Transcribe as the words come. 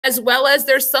as well as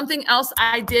there's something else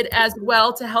I did as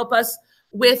well to help us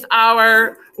with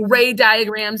our ray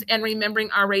diagrams and remembering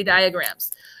our ray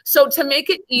diagrams. So to make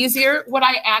it easier, what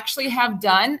I actually have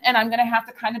done, and I'm going to have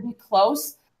to kind of be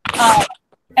close,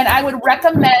 and I would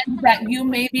recommend that you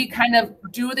maybe kind of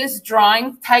do this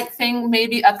drawing type thing,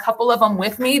 maybe a couple of them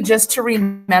with me just to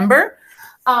remember.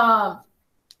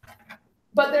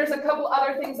 But there's a couple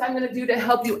other things I'm going to do to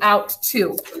help you out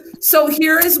too. So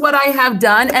here is what I have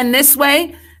done. And this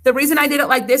way, the reason I did it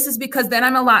like this is because then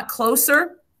I'm a lot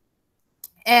closer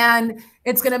and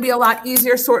it's going to be a lot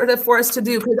easier sort of for us to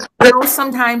do. Because I know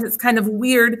sometimes it's kind of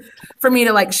weird for me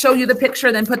to like show you the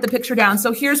picture, then put the picture down.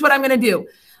 So here's what I'm going to do.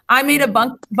 I made a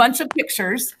bunch of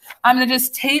pictures. I'm going to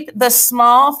just tape the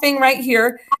small thing right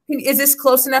here. Is this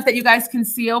close enough that you guys can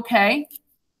see okay?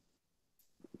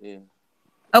 Yeah.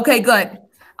 Okay, good.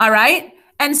 All right.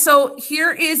 And so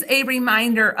here is a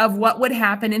reminder of what would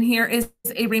happen. And here is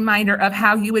a reminder of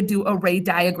how you would do a ray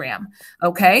diagram.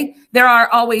 Okay. There are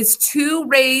always two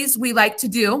rays we like to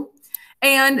do.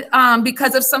 And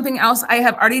because of something else I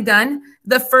have already done,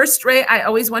 the first ray I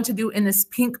always want to do in this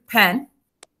pink pen.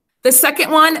 The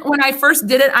second one, when I first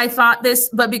did it, I thought this,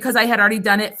 but because I had already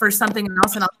done it for something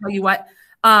else, and I'll tell you what,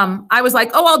 I was like,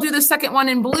 oh, I'll do the second one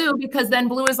in blue because then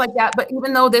blue is like that. But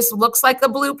even though this looks like a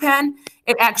blue pen,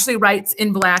 it actually writes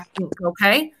in black ink,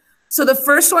 okay? So the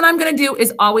first one I'm going to do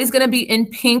is always going to be in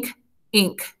pink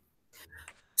ink.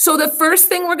 So the first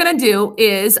thing we're going to do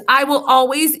is I will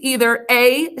always either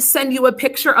A, send you a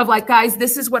picture of like, guys,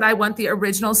 this is what I want the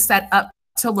original setup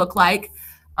to look like.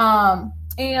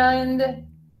 And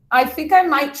I think I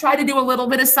might try to do a little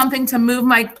bit of something to move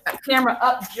my camera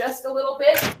up just a little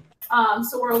bit.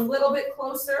 So we're a little bit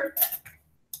closer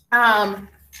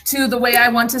to the way I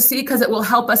want to see because it will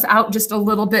help us out just a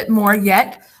little bit more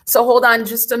yet. So hold on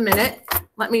just a minute.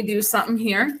 Let me do something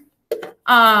here.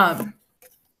 But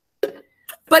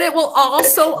it will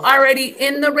also already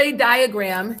in the ray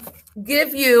diagram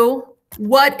give you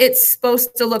what it's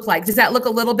supposed to look like. Does that look a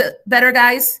little bit better,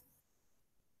 guys?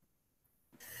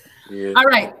 Yeah. All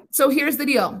right. So here's the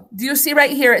deal. Do you see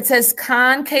right here? It says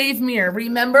concave mirror.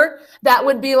 Remember, that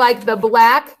would be like the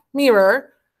black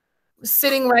mirror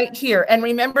sitting right here. And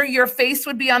remember, your face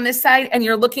would be on this side and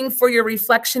you're looking for your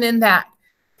reflection in that.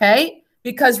 Okay.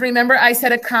 Because remember, I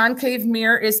said a concave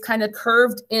mirror is kind of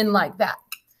curved in like that.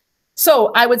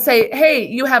 So I would say, hey,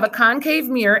 you have a concave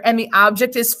mirror and the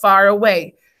object is far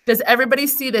away. Does everybody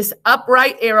see this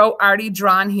upright arrow already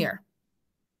drawn here?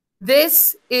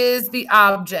 This is the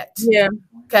object. Yeah.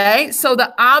 Okay. So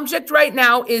the object right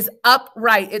now is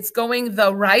upright. It's going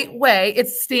the right way.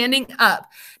 It's standing up.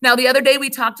 Now, the other day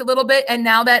we talked a little bit, and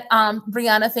now that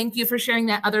Brianna, thank you for sharing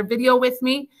that other video with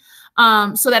me.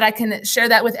 So that I can share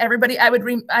that with everybody. I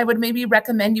would maybe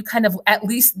recommend you kind of at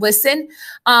least listen.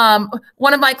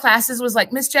 One of my classes was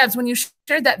like, Miss Jebs, when you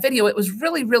shared that video, it was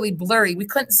really, really blurry. We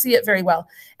couldn't see it very well.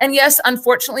 And yes,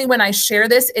 unfortunately, when I share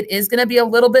this, it is going to be a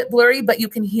little bit blurry, but you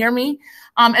can hear me.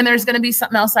 And there's going to be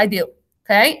something else I do.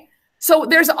 Okay. So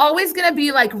there's always going to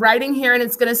be like writing here and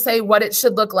it's going to say what it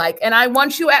should look like. And I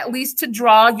want you at least to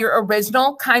draw your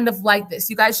original kind of like this.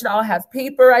 You guys should all have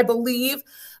paper, I believe.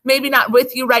 Maybe not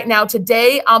with you right now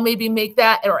today. I'll maybe make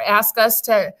that or ask us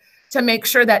to make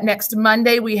sure that next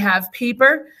Monday we have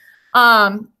paper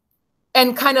and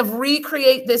kind of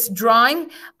recreate this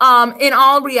drawing. In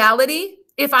all reality,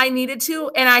 if I needed to,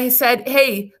 and I said,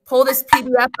 hey, pull this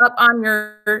PDF up on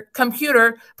your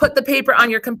computer, put the paper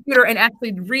on your computer and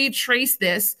actually retrace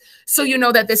this so you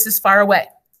know that this is far away.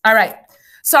 All right.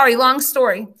 Sorry, long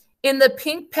story. In the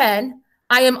pink pen,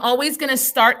 I am always going to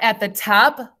start at the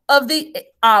top of the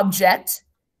object.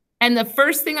 And the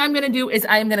first thing I'm going to do is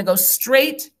I'm going to go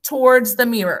straight towards the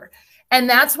mirror. And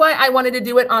that's why I wanted to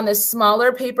do it on this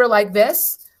smaller paper like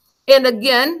this. And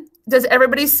again, does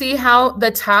everybody see how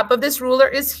the top of this ruler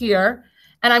is here?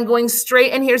 And I'm going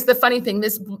straight. And here's the funny thing.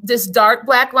 This dark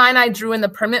black line I drew in the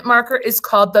permanent marker is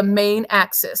called the main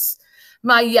axis.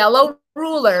 My yellow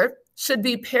ruler should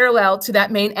be parallel to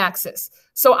that main axis.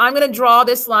 So I'm going to draw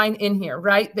this line in here,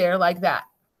 right there, like that.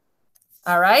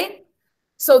 All right.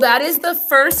 So that is the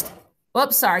first,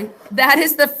 oops, sorry. That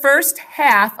is the first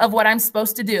half of what I'm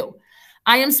supposed to do.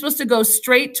 I am supposed to go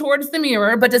straight towards the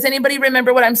mirror, but does anybody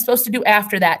remember what I'm supposed to do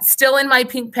after that? Still in my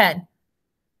pink pen.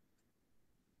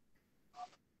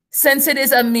 Since it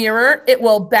is a mirror, it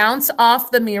will bounce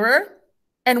off the mirror.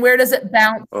 And where does it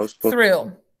bounce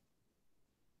through?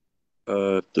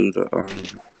 Through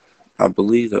the, I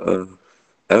believe the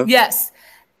F. Yes.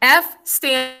 F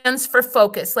stands for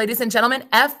focus. Ladies and gentlemen,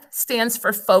 F stands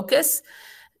for focus.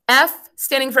 F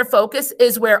standing for focus,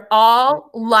 is where all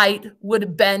light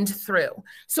would bend through.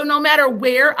 So no matter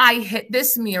where I hit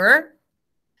this mirror,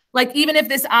 like even if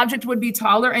this object would be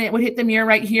taller and it would hit the mirror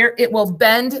right here, it will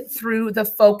bend through the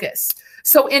focus.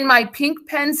 So in my pink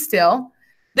pen still,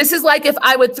 this is like if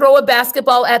I would throw a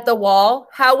basketball at the wall,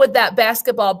 how would that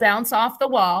basketball bounce off the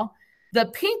wall? The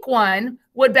pink one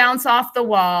would bounce off the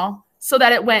wall so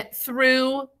that it went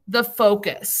through the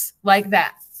focus like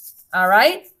that. All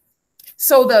right.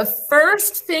 So the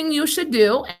first thing you should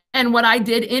do, and what I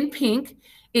did in pink,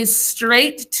 is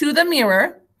straight to the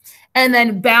mirror and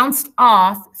then bounced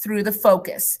off through the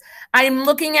focus. I'm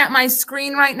looking at my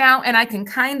screen right now and I can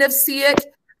kind of see it.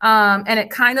 And it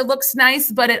kind of looks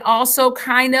nice, but it also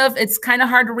it's kind of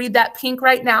hard to read that pink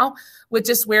right now with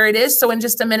just where it is. So in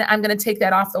just a minute, I'm going to take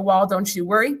that off the wall. Don't you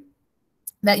worry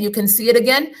that you can see it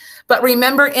again. But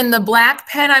remember, in the black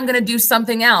pen, I'm going to do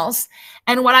something else.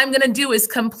 And what I'm going to do is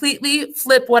completely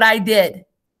flip what I did.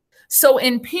 So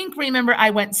in pink, remember,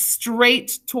 I went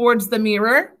straight towards the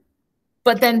mirror,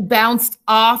 but then bounced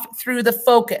off through the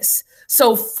focus.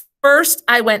 So first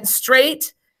I went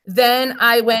straight, then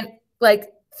I went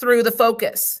like through the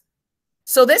focus.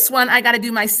 So this one, I got to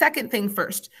do my second thing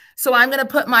first. So I'm going to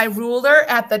put my ruler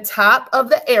at the top of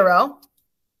the arrow,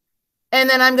 and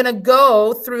then I'm going to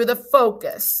go through the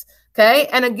focus. Okay.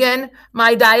 And again,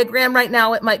 my diagram right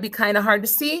now, it might be kind of hard to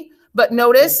see, but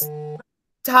notice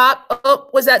top. Oh,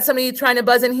 was that somebody trying to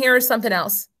buzz in here or something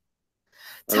else?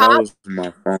 Top. That was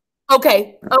my phone.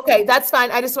 Okay. Okay. That's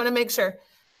fine. I just want to make sure.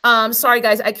 Sorry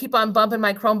guys. I keep on bumping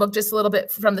my Chromebook just a little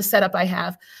bit from the setup I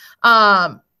have.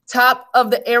 Top of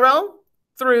the arrow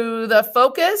through the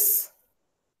focus.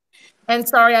 And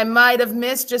sorry, I might have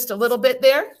missed just a little bit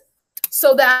there.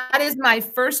 So that is my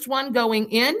first one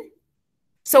going in.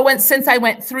 So since I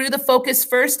went through the focus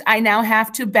first, I now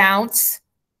have to bounce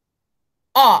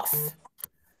off.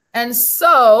 And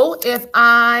so if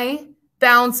I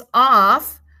bounce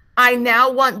off, I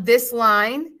now want this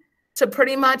line to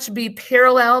pretty much be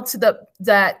parallel to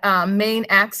that main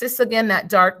axis. Again, that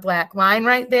dark black line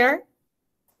right there.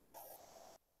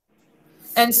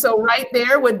 And so right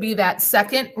there would be that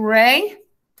second ray.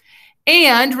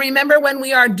 And remember, when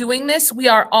we are doing this, we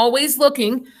are always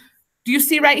looking. Do you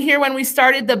see right here when we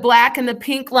started, the black and the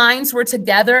pink lines were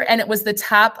together and it was the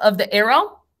top of the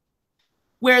arrow?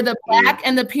 Where the black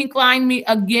and the pink line meet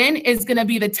again is going to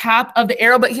be the top of the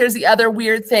arrow. But here's the other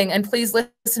weird thing. And please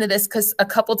listen to this, because a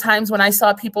couple times when I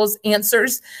saw people's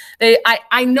answers,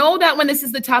 I know that when this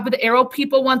is the top of the arrow,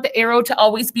 people want the arrow to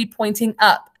always be pointing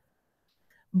up.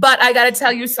 But I got to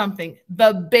tell you something.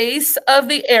 The base of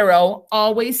the arrow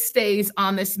always stays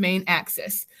on this main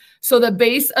axis. So the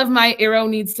base of my arrow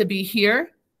needs to be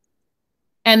here.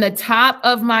 And the top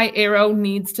of my arrow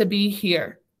needs to be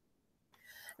here.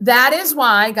 That is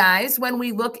why, guys, when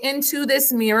we look into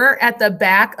this mirror at the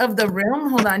back of the room,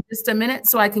 hold on just a minute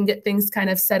so I can get things kind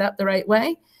of set up the right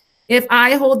way. If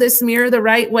I hold this mirror the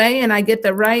right way and I get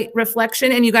the right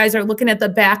reflection, and you guys are looking at the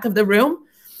back of the room,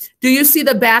 do you see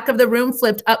the back of the room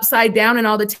flipped upside down and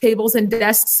all the tables and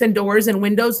desks and doors and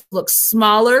windows look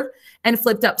smaller and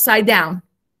flipped upside down?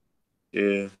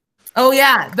 Yeah. Oh,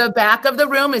 yeah. The back of the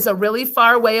room is a really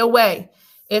far way away.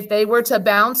 If they were to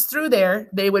bounce through there,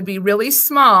 they would be really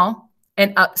small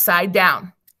and upside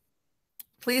down.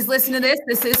 Please listen to this.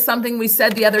 This is something we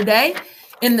said the other day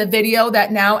in the video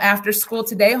that now after school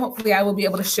today, hopefully I will be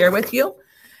able to share with you.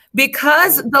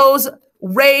 Because those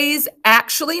rays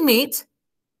actually meet,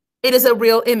 it is a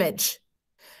real image.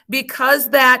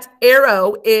 Because that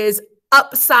arrow is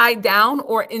upside down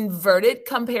or inverted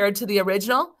compared to the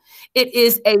original, it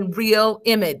is a real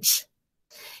image.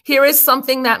 Here is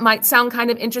something that might sound kind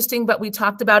of interesting, but we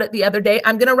talked about it the other day.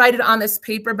 I'm going to write it on this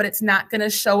paper, but it's not going to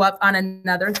show up on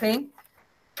another thing.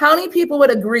 How many people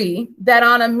would agree that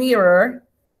on a mirror,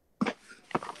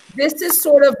 this is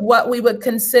sort of what we would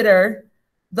consider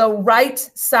the right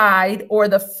side or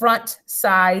the front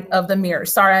side of the mirror?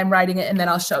 Sorry, I'm writing it and then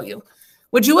I'll show you.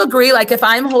 Would you agree, like if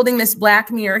I'm holding this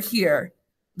black mirror here,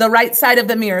 the right side of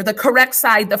the mirror, the correct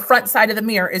side, the front side of the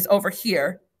mirror is over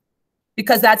here,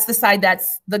 because that's the side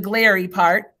that's the glary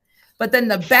part. But then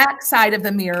the back side of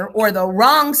the mirror, or the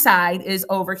wrong side, is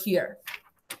over here.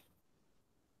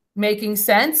 Making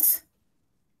sense?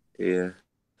 Yeah.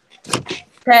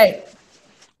 Okay.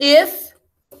 If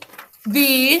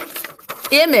the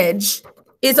image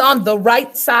is on the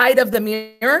right side of the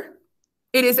mirror,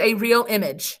 it is a real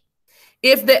image.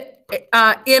 If the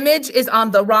image is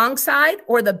on the wrong side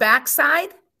or the back side,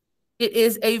 it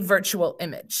is a virtual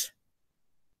image.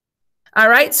 All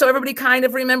right, so everybody kind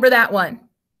of remember that one.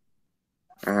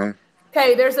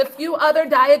 Okay, there's a few other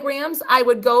diagrams I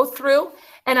would go through,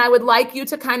 and I would like you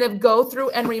to kind of go through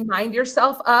and remind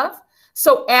yourself of.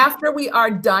 So after we are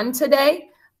done today,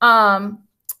 I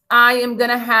am going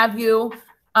to have you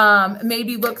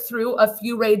maybe look through a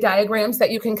few ray diagrams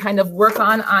that you can kind of work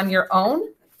on your own.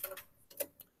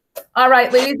 All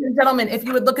right, ladies and gentlemen, if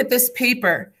you would look at this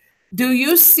paper, do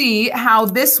you see how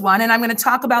this one, and I'm going to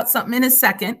talk about something in a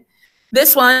second.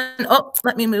 This one, oh,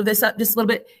 let me move this up just a little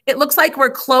bit. It looks like we're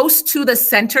close to the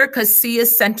center because C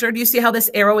is centered. You see how this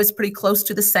arrow is pretty close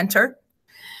to the center?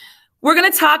 We're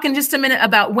going to talk in just a minute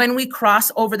about when we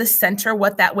cross over the center,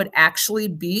 what that would actually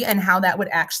be and how that would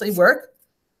actually work.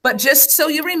 But just so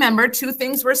you remember, two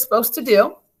things we're supposed to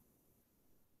do.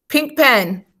 Pink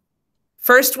pen.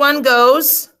 First one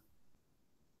goes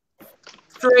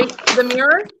straight to the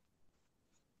mirror.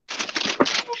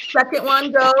 Second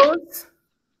one goes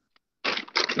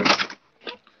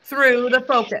through the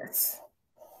focus.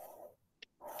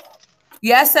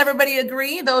 Yes, everybody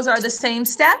agree? Those are the same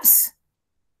steps?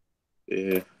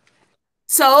 Yeah.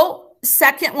 So,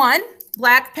 second one,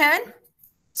 black pen,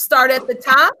 start at the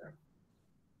top,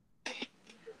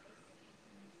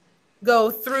 go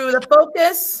through the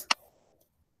focus,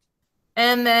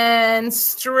 and then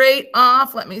straight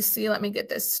off. Let me see, let me get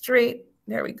this straight.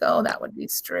 There we go, that would be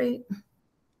straight.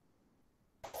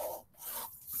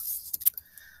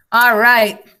 All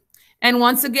right. And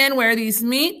once again, where these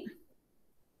meet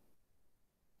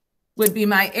would be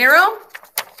my arrow.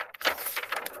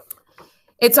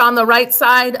 It's on the right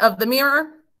side of the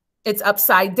mirror. It's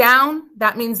upside down.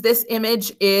 That means this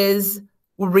image is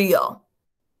real.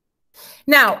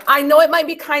 Now, I know it might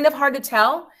be kind of hard to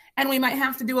tell, and we might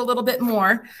have to do a little bit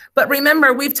more. But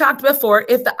remember, we've talked before,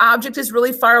 if the object is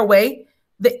really far away,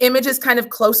 the image is kind of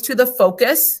close to the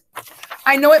focus.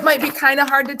 I know it might be kind of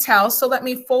hard to tell, so let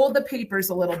me fold the papers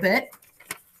a little bit.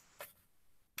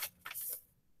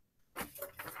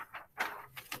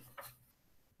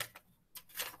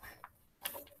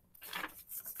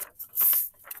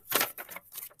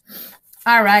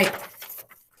 All right.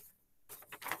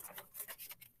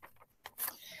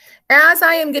 As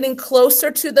I am getting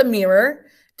closer to the mirror,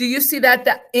 do you see that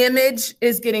the image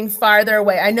is getting farther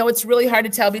away? I know it's really hard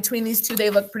to tell between these two.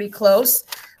 They look pretty close.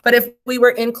 But if we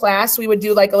were in class, we would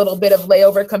do like a little bit of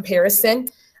layover comparison.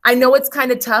 I know it's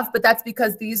kind of tough, but that's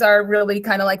because these are really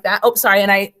kind of like that. Oh, sorry.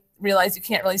 And I realize you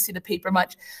can't really see the paper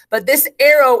much. But this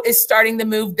arrow is starting to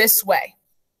move this way.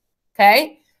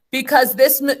 Okay? Because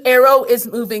this arrow is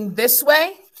moving this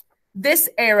way, this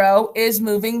arrow is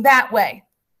moving that way.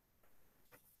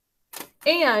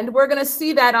 And we're going to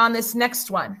see that on this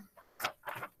next one.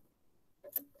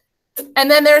 And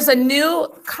then there's a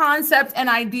new concept and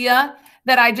idea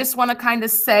that I just want to kind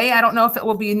of say. I don't know if it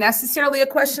will be necessarily a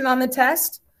question on the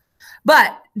test,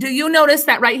 but do you notice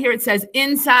that right here it says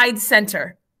inside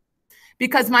center?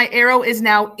 Because my arrow is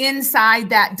now inside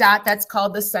that dot. That's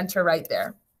called the center right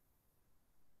there.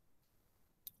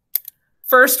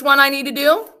 First one I need to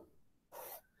do,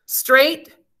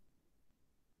 straight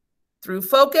through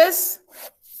focus.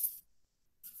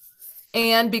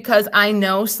 And because I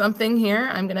know something here,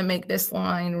 I'm going to make this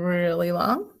line really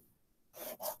long.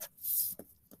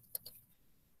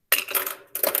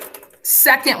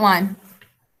 Second one,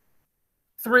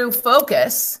 through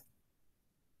focus.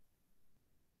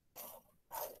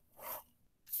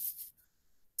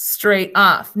 Straight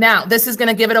off. Now, this is going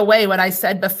to give it away what I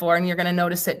said before, and you're going to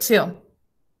notice it too.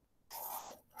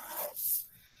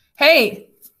 Hey,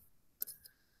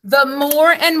 the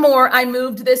more and more I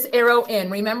moved this arrow in,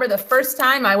 remember the first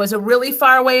time I was really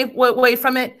far away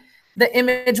from it, the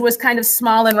image was kind of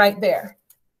small and right there.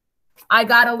 I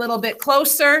got a little bit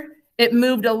closer. It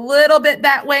moved a little bit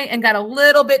that way and got a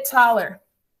little bit taller.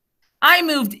 I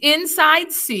moved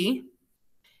inside C.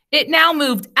 It now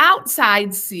moved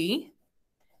outside C.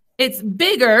 It's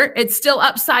bigger. It's still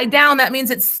upside down. That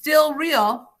means it's still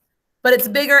real, but it's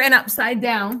bigger and upside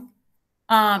down.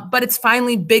 But it's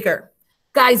finally bigger.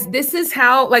 Guys, this is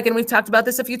how, like, and we've talked about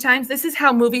this a few times, this is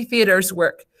how movie theaters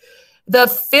work. The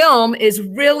film is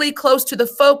really close to the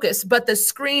focus, but the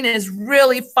screen is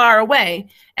really far away.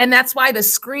 And that's why the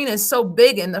screen is so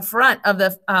big in the front of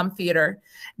the theater,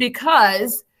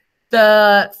 because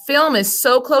the film is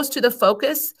so close to the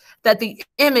focus that the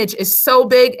image is so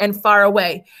big and far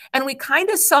away. And we kind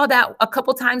of saw that a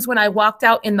couple times when I walked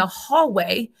out in the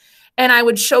hallway, and I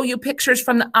would show you pictures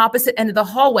from the opposite end of the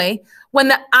hallway. When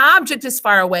the object is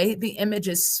far away, the image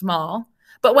is small.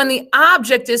 But when the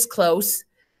object is close,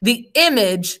 the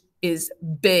image is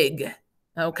big,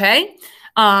 okay?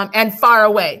 And far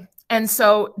away. And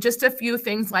so just a few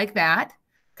things like that,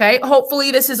 okay?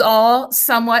 Hopefully this is all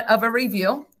somewhat of a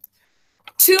review.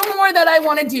 Two more that I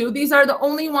want to do. These are the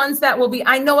only ones that will be,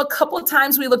 I know a couple of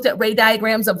times we looked at ray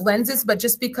diagrams of lenses, but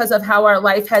just because of how our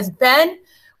life has been,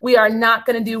 we are not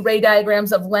going to do ray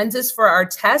diagrams of lenses for our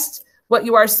test. What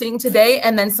you are seeing today,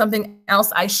 and then something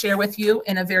else I share with you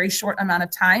in a very short amount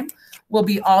of time, will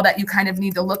be all that you kind of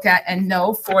need to look at and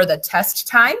know for the test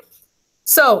time.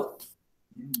 So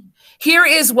here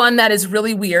is one that is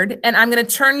really weird, and I'm going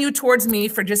to turn you towards me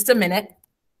for just a minute.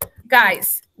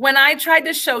 Guys, when I tried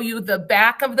to show you the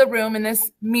back of the room in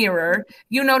this mirror,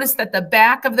 you noticed that the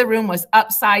back of the room was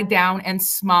upside down and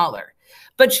smaller.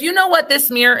 But you know what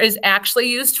this mirror is actually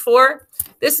used for?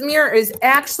 This mirror is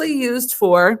actually used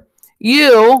for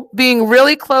you being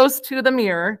really close to the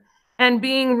mirror and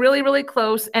being really, really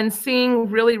close and seeing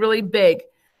really, really big.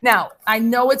 Now, I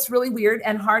know it's really weird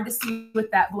and hard to see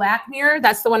with that black mirror.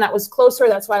 That's the one that was closer.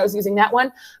 That's why I was using that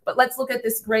one. But let's look at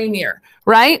this gray mirror,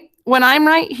 right? When I'm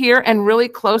right here and really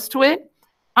close to it,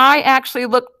 I actually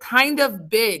look kind of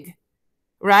big,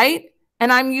 right?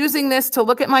 And I'm using this to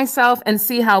look at myself and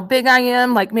see how big I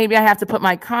am. Like maybe I have to put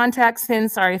my contacts in.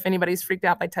 Sorry if anybody's freaked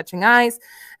out by touching eyes.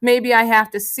 Maybe I have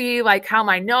to see like how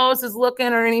my nose is looking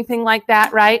or anything like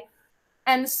that, right?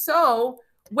 And so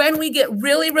when we get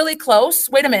really, really close,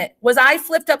 wait a minute, was I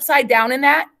flipped upside down in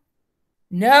that?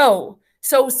 No.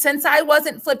 So since I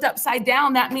wasn't flipped upside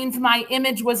down, that means my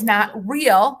image was not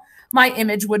real. My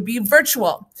image would be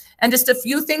virtual. And just a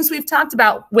few things we've talked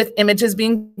about with images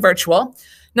being virtual.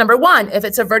 Number one, if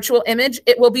it's a virtual image,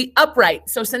 it will be upright.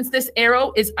 So since this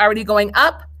arrow is already going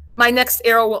up, my next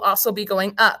arrow will also be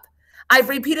going up. I've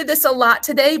repeated this a lot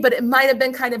today, but it might have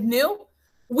been kind of new.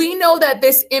 We know that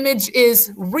this image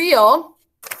is real,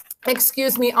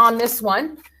 excuse me, on this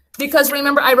one, because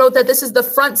remember I wrote that this is the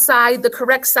front side, the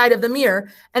correct side of the mirror.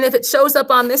 And if it shows up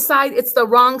on this side, it's the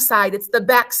wrong side. It's the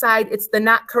back side. It's the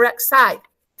not correct side.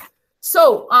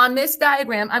 So on this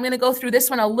diagram, I'm going to go through this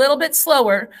one a little bit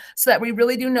slower so that we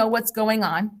really do know what's going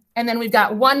on. And then we've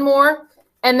got one more,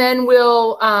 and then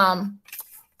we'll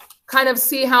kind of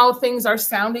see how things are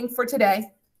sounding for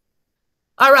today.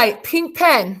 All right, pink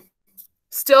pen.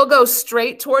 Still go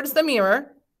straight towards the mirror.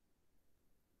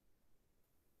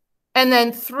 And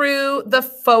then through the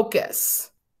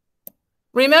focus.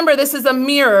 Remember, this is a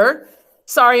mirror.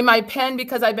 Sorry, my pen,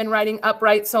 because I've been writing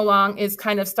upright so long, is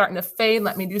kind of starting to fade.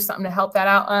 Let me do something to help that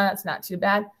out. That's not too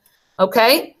bad.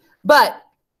 Okay, but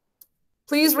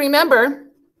please remember,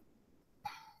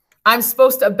 I'm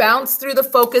supposed to bounce through the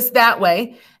focus that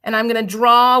way. And I'm going to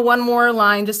draw one more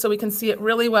line just so we can see it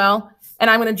really well. And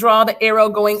I'm going to draw the arrow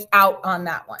going out on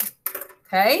that one.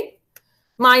 Okay,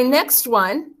 my next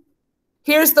one.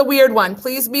 Here's the weird one.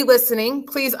 Please be listening.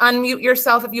 Please unmute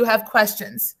yourself if you have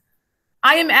questions.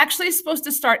 I am actually supposed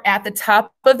to start at the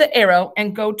top of the arrow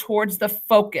and go towards the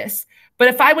focus. But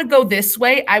if I would go this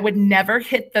way, I would never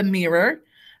hit the mirror.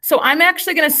 So I'm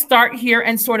actually going to start here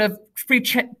and sort of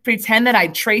pretend that I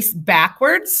trace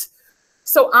backwards.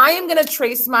 So I am going to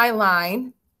trace my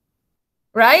line,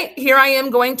 right? Here I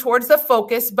am going towards the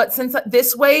focus. But since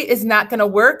this way is not going to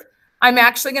work, I'm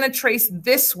actually going to trace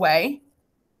this way,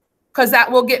 because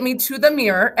that will get me to the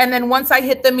mirror. And then once I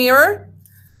hit the mirror,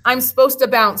 I'm supposed to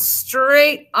bounce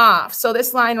straight off. So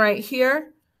this line right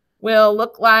here will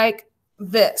look like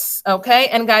this, okay?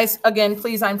 And guys, again,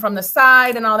 please, I'm from the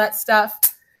side and all that stuff.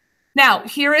 Now,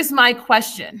 here is my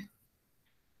question.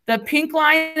 The pink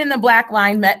line and the black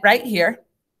line met right here.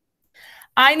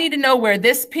 I need to know where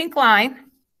this pink line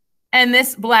and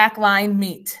this black line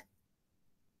meet.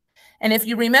 And if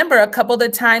you remember a couple of the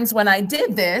times when I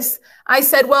did this, I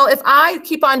said, well, if I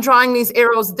keep on drawing these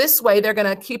arrows this way, they're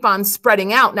going to keep on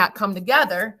spreading out, not come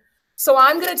together. So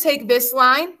I'm going to take this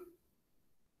line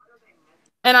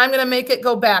and I'm going to make it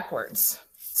go backwards.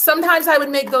 Sometimes I would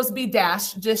make those be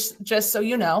dashed, just so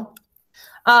you know.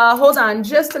 Hold on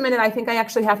just a minute. I think I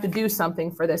actually have to do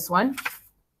something for this one.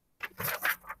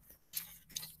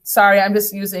 Sorry, I'm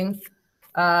just using,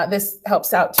 this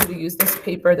helps out too, to use this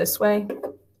paper this way.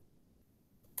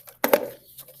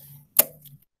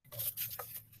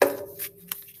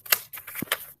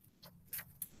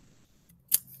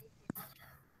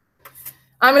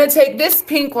 I'm going to take this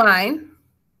pink line.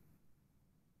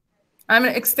 I'm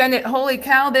going to extend it, holy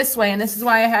cow, this way. And this is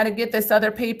why I had to get this other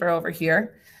paper over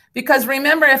here. Because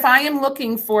remember, if I am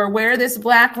looking for where this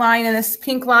black line and this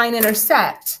pink line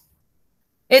intersect,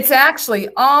 it's actually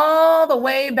all the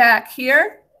way back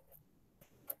here.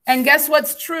 And guess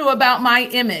what's true about my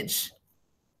image?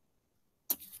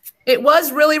 It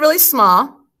was really, really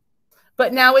small,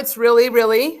 but now it's really,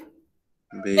 really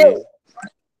big.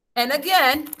 And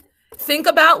again, think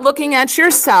about looking at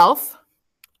yourself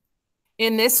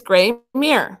in this gray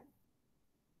mirror.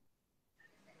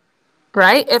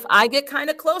 right? If I get kind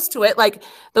of close to it, like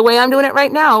the way I'm doing it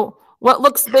right now, what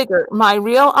looks bigger, my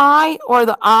real eye or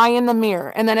the eye in the mirror?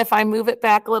 And then if I move it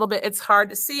back a little bit, it's hard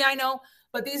to see, I know,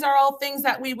 but these are all things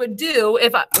that we would do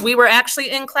if we were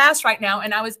actually in class right now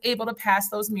and I was able to pass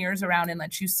those mirrors around and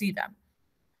let you see them.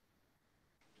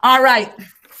 All right.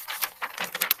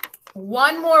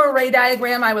 One more array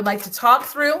diagram I would like to talk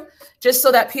through, just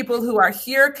so that people who are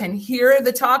here can hear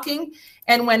the talking.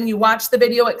 And when you watch the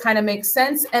video, it kind of makes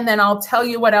sense. And then I'll tell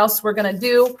you what else we're going to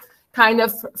do kind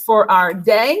of for our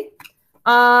day.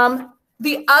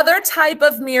 The other type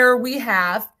of mirror we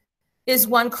have is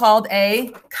one called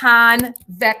a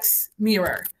convex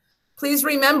mirror. Please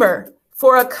remember,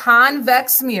 for a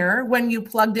convex mirror, when you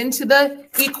plugged into the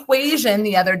equation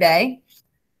the other day,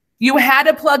 you had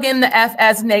to plug in the F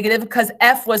as negative because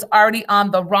F was already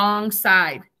on the wrong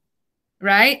side,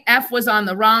 right? F was on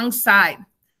the wrong side.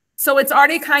 So it's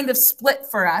already kind of split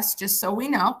for us, just so we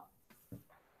know.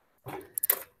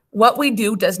 What we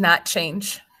do does not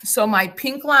change. So my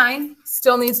pink line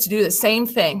still needs to do the same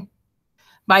thing.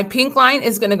 My pink line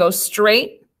is going to go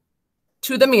straight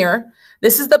to the mirror.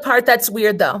 This is the part that's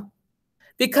weird, though.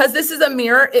 Because this is a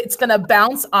mirror, it's going to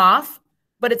bounce off,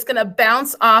 but it's going to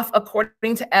bounce off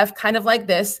according to F, kind of like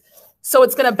this. So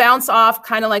it's going to bounce off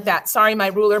kind of like that. Sorry, my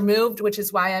ruler moved, which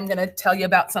is why I'm going to tell you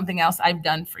about something else I've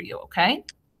done for you, okay?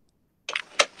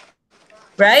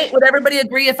 Right? Would everybody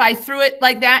agree if I threw it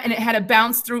like that and it had a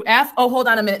bounce through F? Oh, hold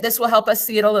on a minute. This will help us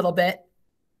see it a little bit.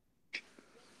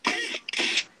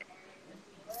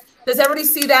 Does everybody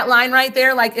see that line right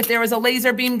there? Like if there was a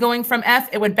laser beam going from F,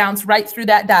 it would bounce right through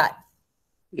that dot.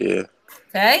 Yeah.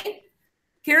 Okay.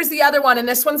 Here's the other one, and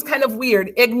this one's kind of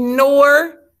weird.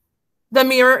 Ignore the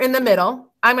mirror in the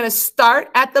middle. I'm going to start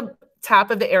at the top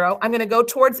of the arrow. I'm going to go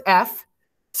towards F.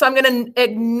 So I'm going to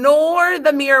ignore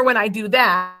the mirror when I do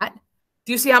that.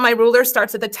 Do you see how my ruler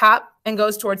starts at the top and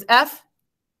goes towards F?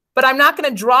 But I'm not going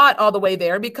to draw it all the way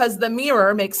there because the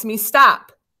mirror makes me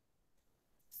stop.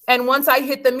 And once I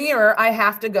hit the mirror, I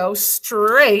have to go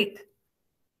straight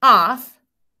off.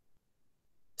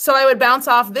 So I would bounce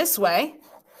off this way.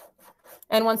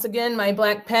 And once again, my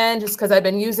black pen, just because I've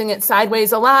been using it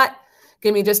sideways a lot,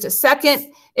 give me just a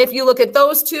second. If you look at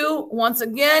those two, once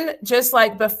again, just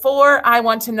like before, I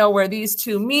want to know where these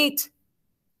two meet.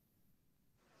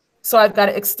 So I've got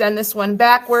to extend this one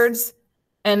backwards.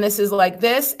 And this is like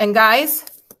this. And guys,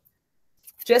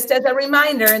 just as a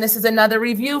reminder, and this is another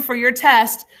review for your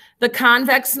test, the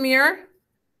convex mirror.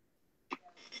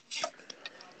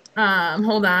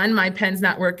 Hold on, my pen's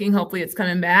not working. Hopefully it's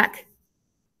coming back.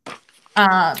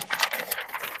 I'll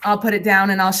put it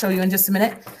down and I'll show you in just a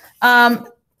minute.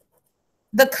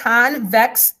 The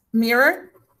convex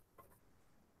mirror.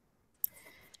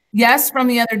 Yes, from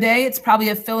the other day, it's probably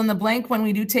a fill in the blank when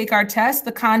we do take our test.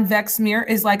 The convex mirror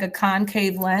is like a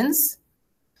concave lens.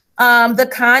 The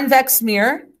convex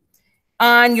mirror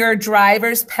on your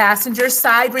driver's passenger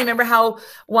side. Remember how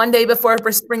one day before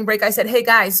spring break, I said, hey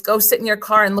guys, go sit in your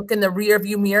car and look in the rear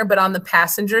view mirror, but on the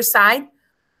passenger side.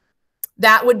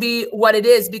 That would be what it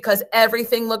is because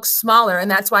everything looks smaller.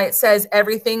 And that's why it says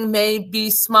everything may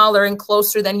be smaller and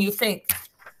closer than you think.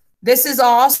 This is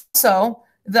also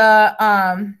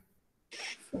the,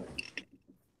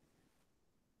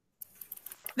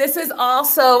 this is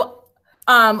also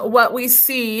what we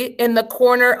see in the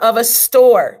corner of a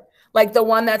store, like the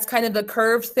one that's kind of the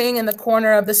curved thing in the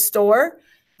corner of the store.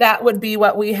 That would be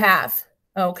what we have.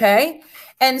 Okay.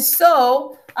 And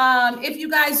so if you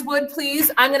guys would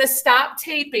please, I'm going to stop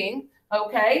taping.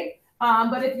 Okay.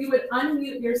 But if you would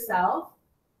unmute yourself.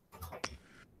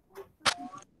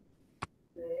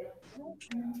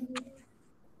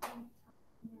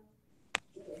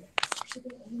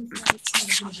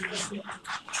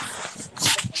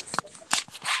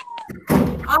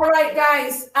 All right,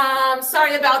 guys.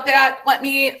 Sorry about that. Let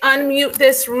me unmute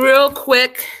this real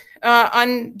quick.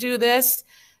 Undo this.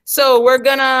 So we're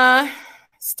going to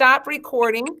stop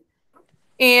recording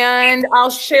and I'll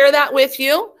share that with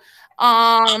you.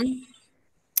 Brianna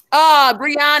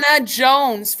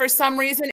Jones, for some reason,